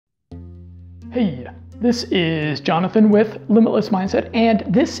Hey, this is Jonathan with Limitless Mindset, and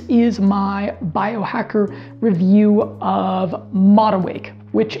this is my biohacker review of ModAwake,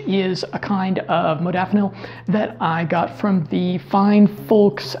 which is a kind of modafinil that I got from the fine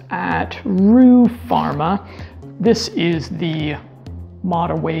folks at Rue Pharma. This is the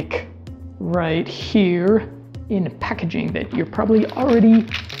ModAwake right here in packaging that you're probably already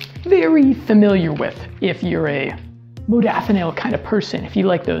very familiar with if you're a modafinil kind of person, if you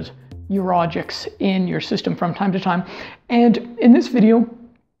like those Urilogics in your system from time to time. And in this video,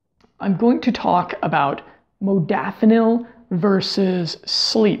 I'm going to talk about modafinil versus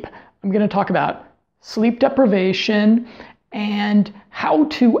sleep. I'm going to talk about sleep deprivation and how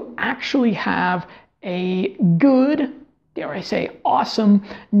to actually have a good, dare I say, awesome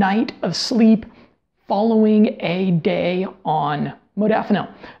night of sleep following a day on modafinil.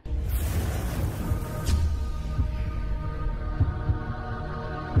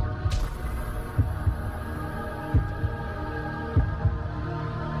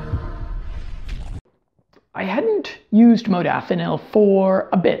 I hadn't used modafinil for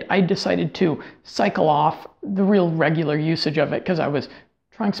a bit. I decided to cycle off the real regular usage of it because I was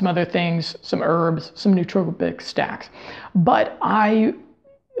trying some other things, some herbs, some nootropic stacks. But I,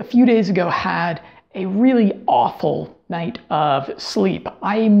 a few days ago, had a really awful night of sleep.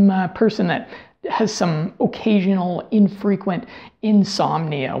 I'm a person that has some occasional infrequent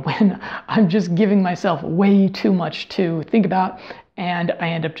insomnia when I'm just giving myself way too much to think about, and I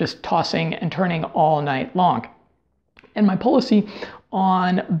end up just tossing and turning all night long. And my policy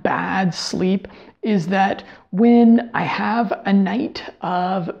on bad sleep is that when I have a night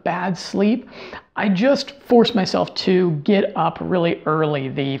of bad sleep, I just force myself to get up really early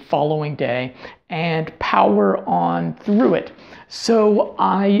the following day and power on through it. So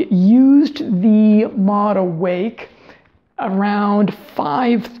I used the ModAwake around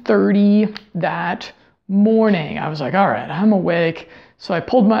 5:30 that morning. I was like, all right, I'm awake. So I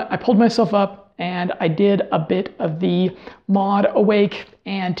pulled myself up and I did a bit of the ModAwake,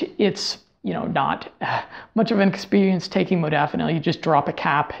 and it's, you know, not much of an experience taking modafinil. You just drop a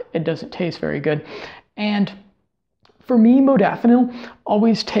cap. It doesn't taste very good. And for me, modafinil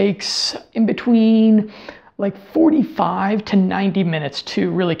always takes in between like 45 to 90 minutes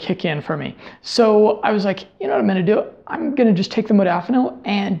to really kick in for me. So I was like, you know what I'm gonna do? I'm gonna just take the modafinil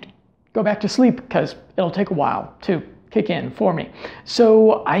and go back to sleep because it'll take a while to kick in for me.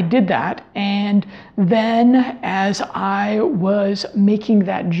 So I did that, and then as I was making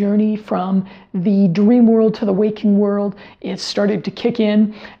that journey from the dream world to the waking world, it started to kick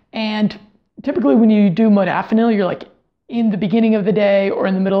in. And typically when you do modafinil, you're like in the beginning of the day or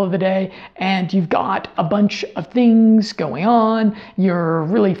in the middle of the day, and you've got a bunch of things going on. You're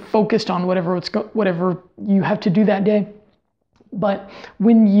really focused on whatever you have to do that day. But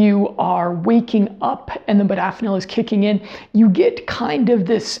when you are waking up and the modafinil is kicking in, you get kind of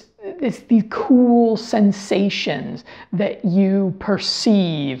these cool sensations that you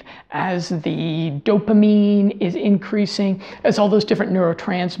perceive as the dopamine is increasing, as all those different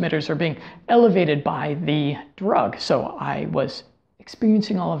neurotransmitters are being elevated by the drug. So I was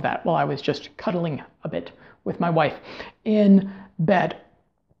experiencing all of that while I was just cuddling a bit with my wife in bed.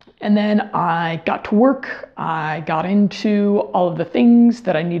 And then I got to work. I got into all of the things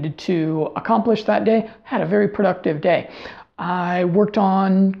that I needed to accomplish that day. Had a very productive day. I worked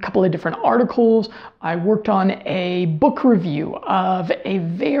on a couple of different articles. I worked on a book review of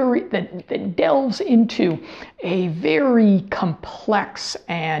that delves into a very complex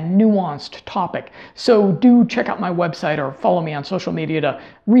and nuanced topic. So do check out my website or follow me on social media to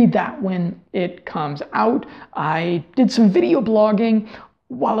read that when it comes out. I did some video blogging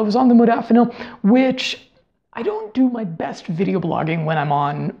while I was on the modafinil, which I don't do my best video blogging when I'm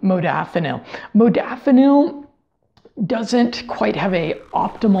on modafinil. Modafinil doesn't quite have a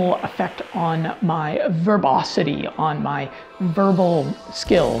optimal effect on my verbosity, on my verbal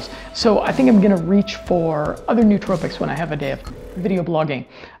skills. So I think I'm gonna reach for other nootropics when I have a day of video blogging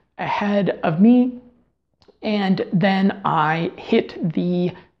ahead of me. And then I hit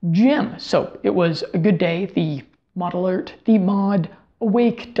the gym. So it was a good day. The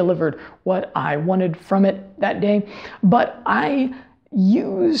ModAwake delivered what I wanted from it that day. But I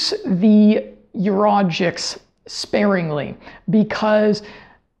use the Urilogics sparingly because,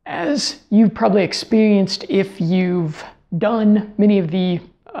 as you've probably experienced if you've done many of the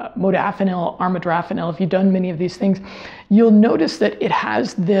modafinil, armodafinil, if you've done many of these things, you'll notice that it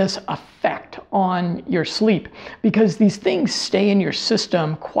has this effect on your sleep because these things stay in your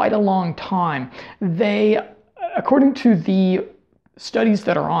system quite a long time. They, according to the studies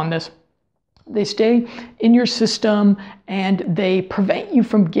that are on this, They stay in your system and they prevent you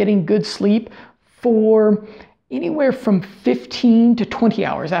from getting good sleep for anywhere from 15 to 20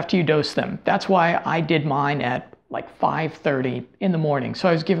 hours after you dose them. That's why I did mine at like 5:30 in the morning. So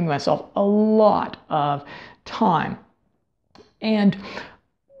I was giving myself a lot of time. And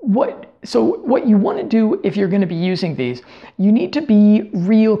what you want to do if you're going to be using these, you need to be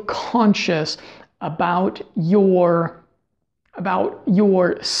real conscious about your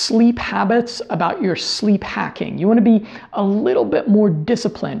sleep habits, about your sleep hacking. You want to be a little bit more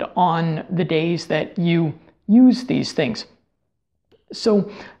disciplined on the days that you use these things. So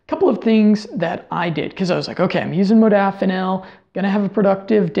a couple of things that I did, because I was like, okay, I'm using modafinil, gonna have a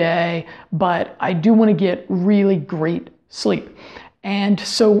productive day, but I do want to get really great sleep. And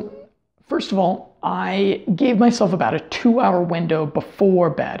so first of all, I gave myself about a 2-hour window before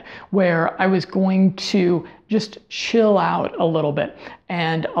bed where I was going to just chill out a little bit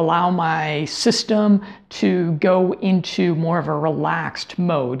and allow my system to go into more of a relaxed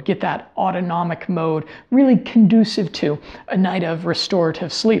mode, get that autonomic mode really conducive to a night of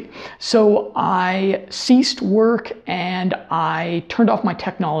restorative sleep. So I ceased work and I turned off my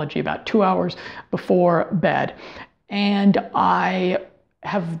technology about 2 hours before bed. And I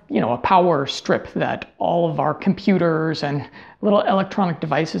have, a power strip that all of our computers and little electronic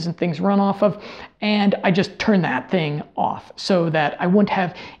devices and things run off of. And I just turn that thing off so that I wouldn't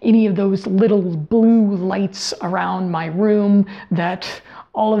have any of those little blue lights around my room that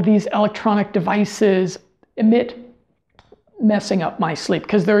all of these electronic devices emit, messing up my sleep.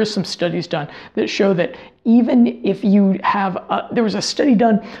 Because there is some studies done that show that even if you have, there was a study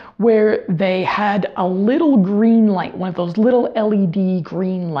done where they had a little green light, one of those little LED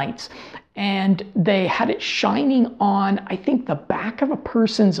green lights, and they had it shining on, I think, the back of a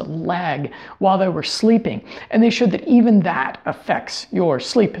person's leg while they were sleeping. And they showed that even that affects your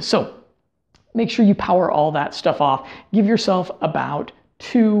sleep. So make sure you power all that stuff off. Give yourself about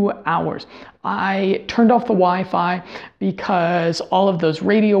 2 hours. I turned off the Wi-Fi because all of those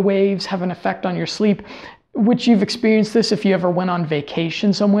radio waves have an effect on your sleep, which you've experienced this if you ever went on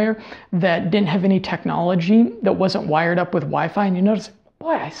vacation somewhere that didn't have any technology, that wasn't wired up with Wi-Fi, and you notice,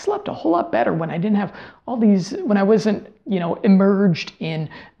 boy, I slept a whole lot better when I didn't have all these, when I wasn't, immersed in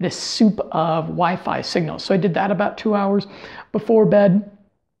this soup of Wi-Fi signals. So I did that about 2 hours before bed.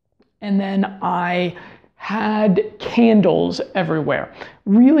 And then I had candles everywhere.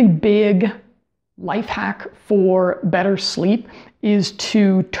 Really big life hack for better sleep is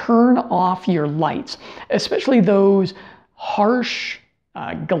to turn off your lights, especially those harsh,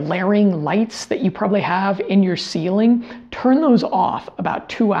 glaring lights that you probably have in your ceiling. Turn those off about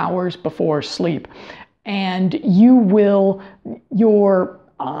 2 hours before sleep. And your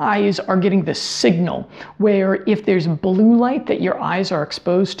eyes are getting this signal where if there's blue light that your eyes are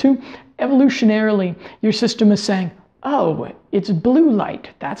exposed to, evolutionarily, your system is saying, oh, it's blue light.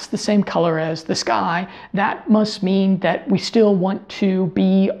 That's the same color as the sky. That must mean that we still want to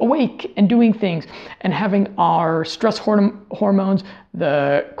be awake and doing things and having our stress hormones,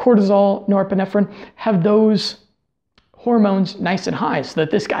 the cortisol, norepinephrine, have those hormones nice and high so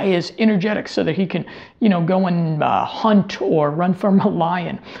that this guy is energetic so that he can, go and hunt or run from a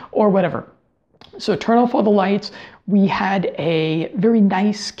lion or whatever. So turn off all the lights. We had a very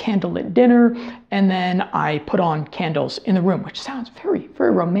nice candlelit dinner, and then I put on candles in the room, which sounds very,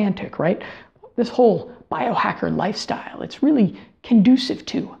 very romantic, right? This whole biohacker lifestyle, it's really conducive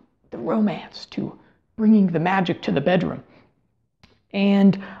to the romance, to bringing the magic to the bedroom.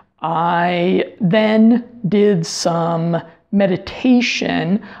 And I then did some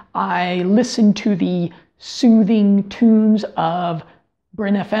meditation. I listened to the soothing tunes of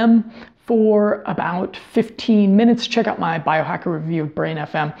Brain FM for about 15 minutes. Check out my biohacker review of Brain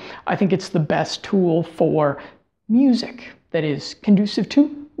FM. I think it's the best tool for music that is conducive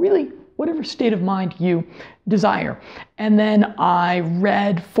to really whatever state of mind you desire. And then I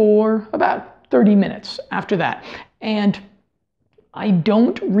read for about 30 minutes after that. And I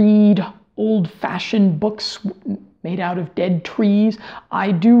don't read old-fashioned books made out of dead trees.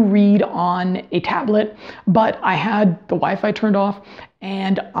 I do read on a tablet, but I had the Wi-Fi turned off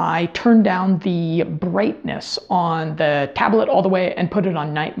and I turned down the brightness on the tablet all the way and put it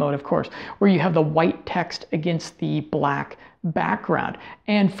on night mode, of course, where you have the white text against the black background.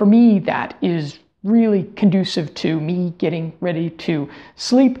 And for me, that is really conducive to me getting ready to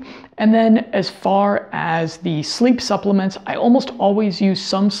sleep. And then as far as the sleep supplements, I almost always use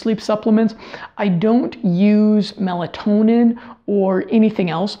some sleep supplements. I don't use melatonin or anything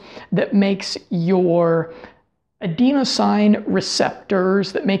else that makes your adenosine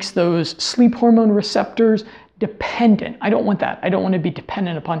receptors, that makes those sleep hormone receptors dependent. I don't want that. I don't want to be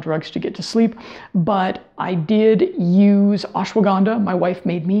dependent upon drugs to get to sleep, but I did use ashwagandha. My wife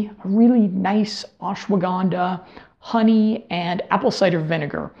made me a really nice ashwagandha, honey, and apple cider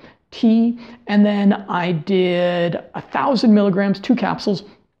vinegar tea. And then I did 1,000 milligrams, 2 capsules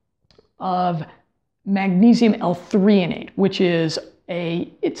of magnesium L-threonate, which is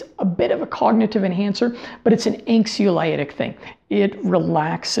it's a bit of a cognitive enhancer, but it's an anxiolytic thing. It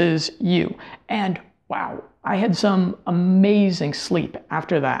relaxes you. And wow, I had some amazing sleep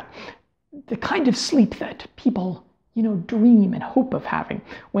after that. The kind of sleep that people, dream and hope of having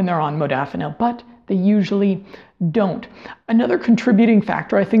when they're on modafinil, but they usually don't. Another contributing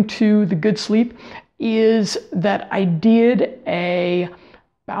factor, I think, to the good sleep is that I did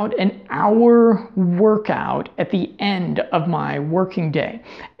about an hour workout at the end of my working day.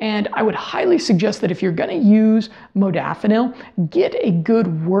 And I would highly suggest that if you're going to use modafinil, get a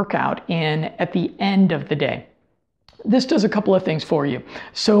good workout in at the end of the day. This does a couple of things for you.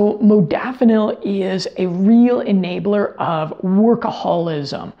 So modafinil is a real enabler of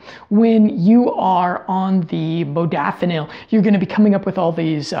workaholism. When you are on the modafinil, you're going to be coming up with all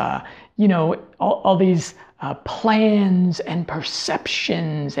these, all these plans and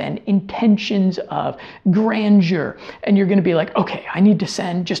perceptions and intentions of grandeur. And you're going to be like, okay, I need to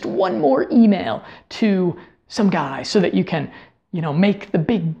send just one more email to some guy so that you can make the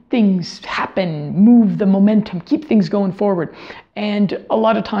big things happen, move the momentum, keep things going forward. And a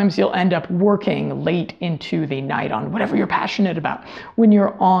lot of times you'll end up working late into the night on whatever you're passionate about when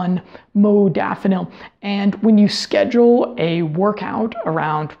you're on modafinil. And when you schedule a workout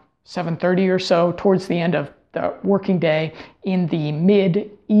around 7:30 or so towards the end of the working day in the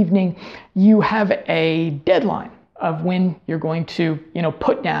mid-evening, you have a deadline of when you're going to,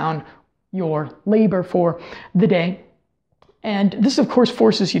 put down your labor for the day. And this, of course,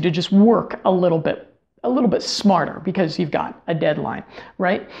 forces you to just work a little bit smarter because you've got a deadline,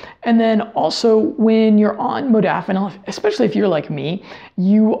 right? And then also when you're on modafinil, especially if you're like me,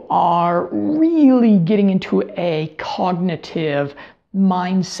 you are really getting into a cognitive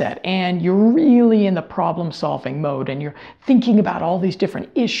mindset and you're really in the problem solving mode and you're thinking about all these different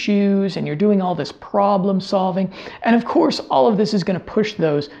issues and you're doing all this problem solving. And of course, all of this is going to push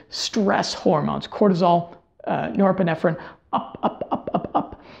those stress hormones, cortisol, norepinephrine,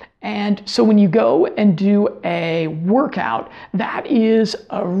 up. And so when you go and do a workout, that is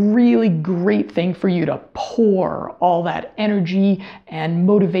a really great thing for you to pour all that energy and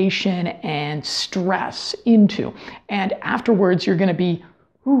motivation and stress into. And afterwards, you're going to be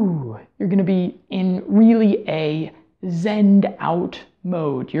in really a zened out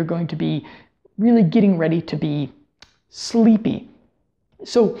mode. You're going to be really getting ready to be sleepy.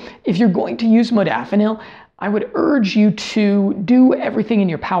 So if you're going to use modafinil, I would urge you to do everything in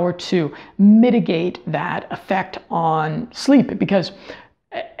your power to mitigate that effect on sleep, because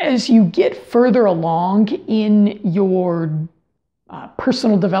as you get further along in your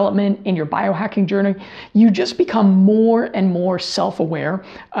personal development, in your biohacking journey, you just become more and more self-aware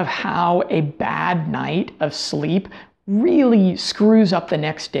of how a bad night of sleep really screws up the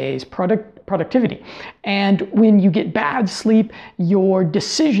next day's productivity. And when you get bad sleep, your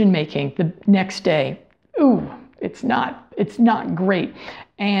decision making the next day, it's not great.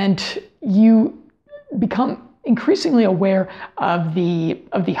 And you become increasingly aware of the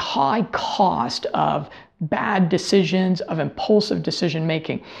high cost of bad decisions, of impulsive decision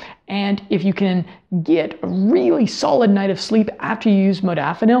making. And if you can get a really solid night of sleep after you use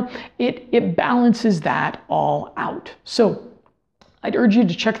modafinil, it balances that all out. So I'd urge you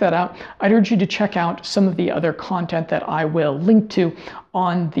to check that out. I'd urge you to check out some of the other content that I will link to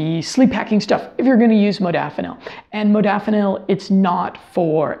on the sleep hacking stuff if you're going to use modafinil. And modafinil, it's not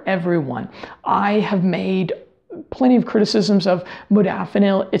for everyone. I have made plenty of criticisms of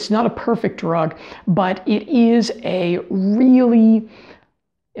modafinil. It's not a perfect drug, but it is a really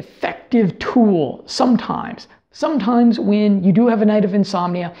effective tool sometimes. Sometimes when you do have a night of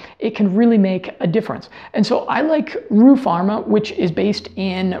insomnia, it can really make a difference. And so I like Rue Pharma, which is based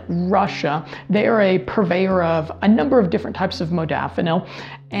in Russia. They are a purveyor of a number of different types of modafinil,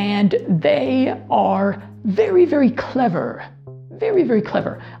 and they are very, very clever. Very, very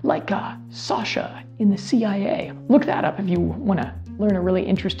clever. Like Sasha in the CIA. Look that up if you want to learn a really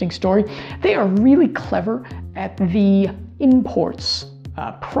interesting story. They are really clever at the imports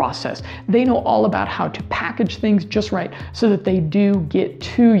process. They know all about how to package things just right so that they do get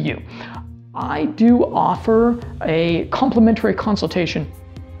to you. I do offer a complimentary consultation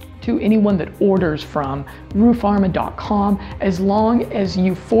to anyone that orders from ruepharma.com as long as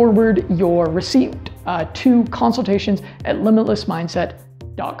you forward your receipt to consultations@limitlessmindset.com.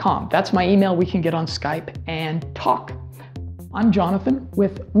 limitlessmindset.com. That's my email. We can get on Skype and talk. I'm Jonathan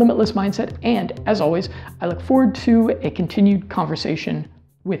with Limitless Mindset, and as always, I look forward to a continued conversation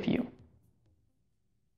with you.